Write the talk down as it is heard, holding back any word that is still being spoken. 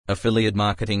Affiliate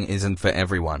marketing isn't for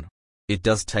everyone. It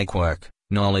does take work,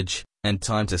 knowledge, and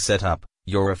time to set up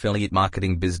your affiliate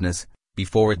marketing business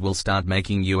before it will start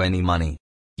making you any money.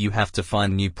 You have to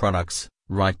find new products,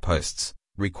 write posts,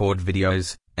 record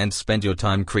videos, and spend your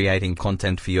time creating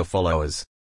content for your followers.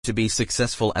 To be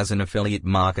successful as an affiliate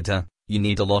marketer, you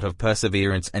need a lot of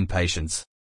perseverance and patience.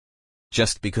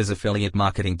 Just because affiliate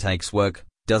marketing takes work,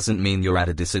 doesn't mean you're at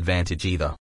a disadvantage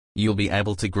either. You'll be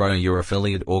able to grow your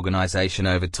affiliate organization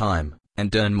over time,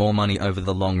 and earn more money over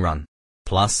the long run.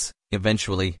 Plus,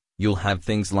 eventually, you'll have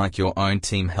things like your own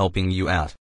team helping you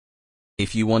out.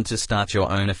 If you want to start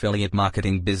your own affiliate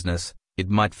marketing business, it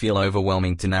might feel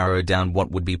overwhelming to narrow down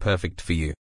what would be perfect for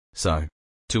you. So,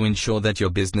 to ensure that your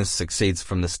business succeeds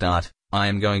from the start, I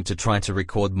am going to try to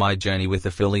record my journey with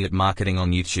affiliate marketing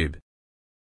on YouTube.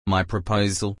 My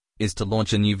proposal is to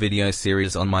launch a new video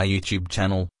series on my YouTube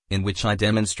channel, in which I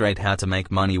demonstrate how to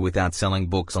make money without selling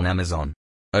books on Amazon.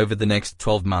 Over the next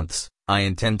 12 months, I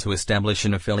intend to establish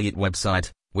an affiliate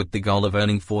website, with the goal of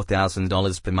earning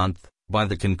 $4,000 per month, by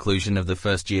the conclusion of the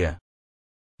first year.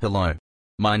 Hello.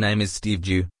 My name is Steve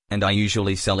Dew, and I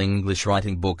usually sell English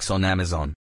writing books on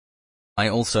Amazon. I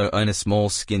also own a small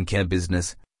skincare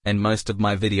business, and most of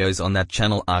my videos on that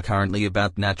channel are currently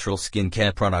about natural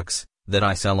skincare products that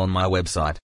I sell on my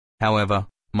website. However,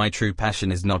 my true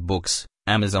passion is not books,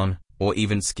 Amazon, or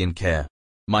even skincare.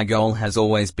 My goal has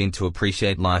always been to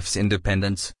appreciate life's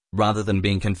independence, rather than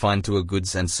being confined to a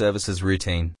goods and services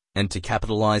routine, and to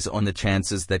capitalize on the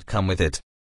chances that come with it.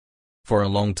 For a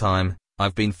long time,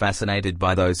 I've been fascinated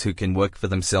by those who can work for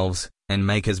themselves, and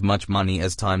make as much money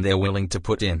as time they're willing to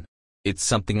put in. It's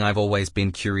something I've always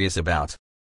been curious about.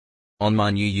 On my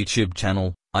new YouTube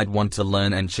channel, I'd want to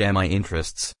learn and share my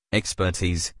interests,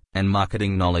 expertise, and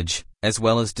marketing knowledge, as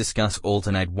well as discuss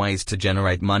alternate ways to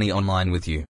generate money online with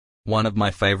you. One of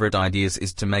my favorite ideas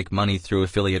is to make money through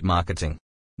affiliate marketing.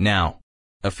 Now,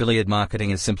 affiliate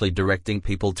marketing is simply directing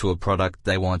people to a product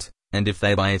they want, and if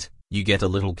they buy it, you get a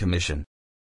little commission.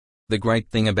 The great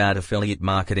thing about affiliate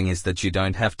marketing is that you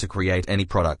don't have to create any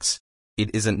products.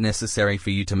 It isn't necessary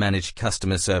for you to manage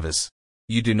customer service.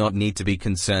 You do not need to be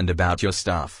concerned about your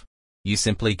staff. You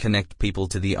simply connect people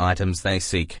to the items they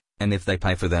seek, and if they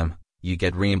pay for them, you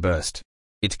get reimbursed.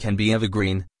 It can be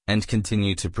evergreen, and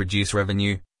continue to produce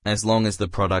revenue, as long as the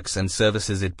products and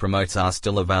services it promotes are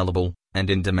still available, and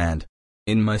in demand.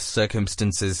 In most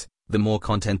circumstances, the more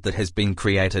content that has been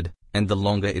created, and the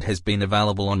longer it has been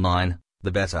available online, the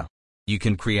better. You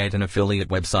can create an affiliate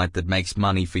website that makes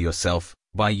money for yourself,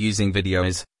 by using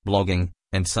videos, blogging,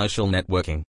 and social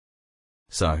networking.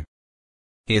 So,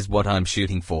 here's what I'm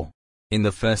shooting for. In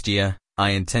the first year,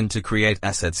 I intend to create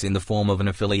assets in the form of an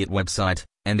affiliate website,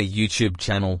 and a YouTube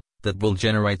channel, that will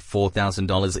generate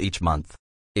 $4,000 each month.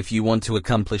 If you want to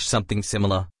accomplish something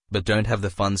similar, but don't have the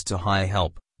funds to hire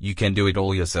help, you can do it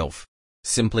all yourself.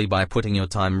 Simply by putting your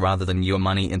time rather than your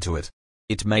money into it.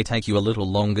 It may take you a little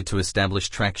longer to establish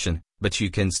traction, but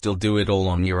you can still do it all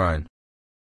on your own.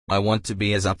 I want to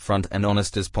be as upfront and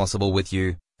honest as possible with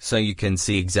you, so you can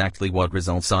see exactly what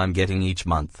results I'm getting each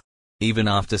month. Even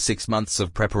after 6 months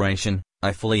of preparation,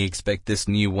 I fully expect this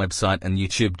new website and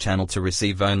YouTube channel to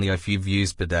receive only a few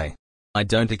views per day. I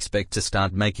don't expect to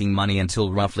start making money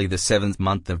until roughly the 7th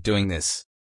month of doing this.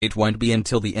 It won't be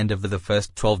until the end of the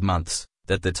first 12 months,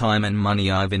 that the time and money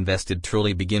I've invested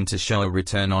truly begin to show a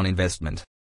return on investment.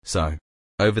 So,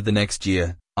 over the next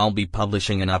year, I'll be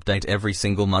publishing an update every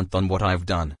single month on what I've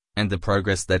done, and the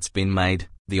progress that's been made,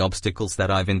 the obstacles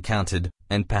that I've encountered,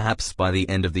 and perhaps by the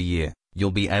end of the year,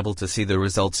 you'll be able to see the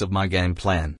results of my game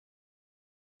plan.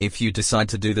 If you decide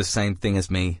to do the same thing as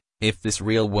me, if this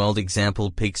real-world example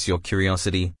piques your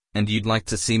curiosity, and you'd like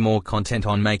to see more content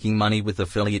on making money with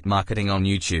affiliate marketing on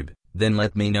YouTube, then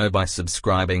let me know by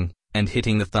subscribing, and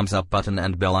hitting the thumbs up button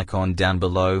and bell icon down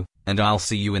below, and I'll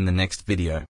see you in the next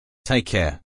video. Take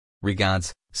care.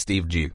 Regards, Steve Dew.